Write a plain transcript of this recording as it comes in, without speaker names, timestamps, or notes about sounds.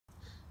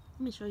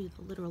Let me show you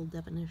the literal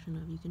definition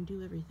of you can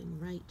do everything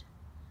right,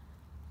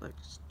 but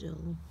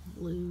still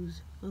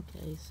lose.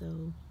 Okay,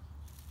 so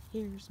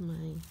here's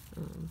my,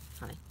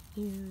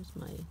 here's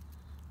my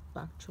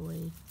bok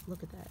choy.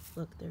 Look at that.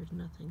 Look, there's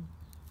nothing.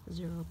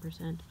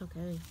 0%.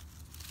 Okay,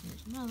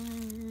 there's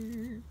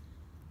another.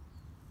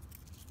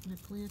 My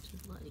plant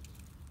is like,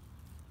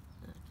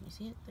 can you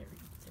see it? There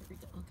we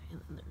go. Okay,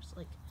 and then there's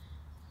like,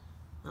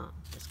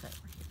 this guy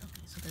over here.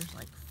 Okay, so there's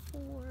like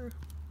 4.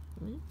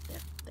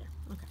 There.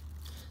 Okay,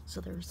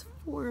 so there's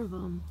 4 of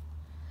them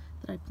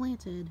that I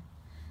planted,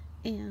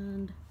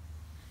 and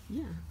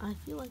yeah, I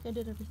feel like I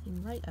did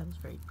everything right. I was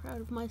very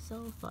proud of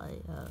myself. I,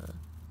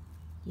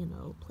 you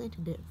know,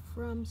 planted it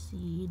from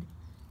seed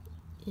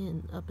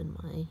up in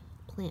my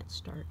plant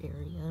start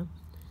area,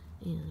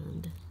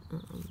 and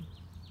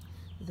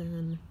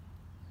then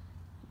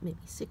maybe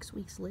 6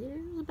 weeks later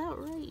it was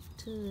about right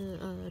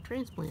to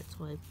transplant,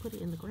 so I put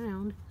it in the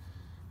ground,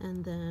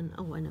 and then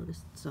I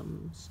noticed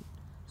some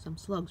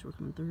slugs were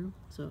coming through,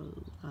 so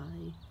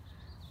I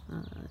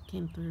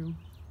came through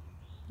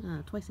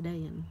twice a day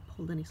and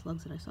pulled any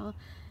slugs that I saw,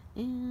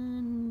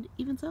 and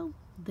even so,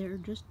 they're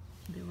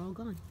all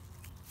gone,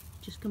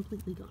 just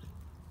completely gone.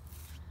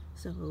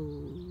 So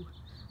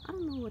I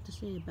don't know what to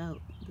say about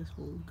this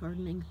whole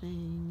gardening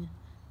thing.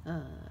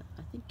 I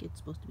think it's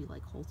supposed to be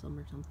like wholesome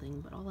or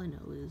something, but all I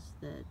know is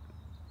that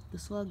the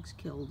slugs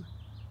killed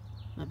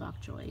my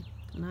bok choy,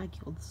 and I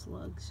killed the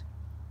slugs,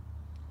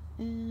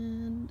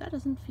 and that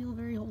doesn't feel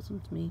very wholesome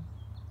to me.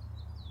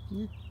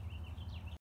 Yeah.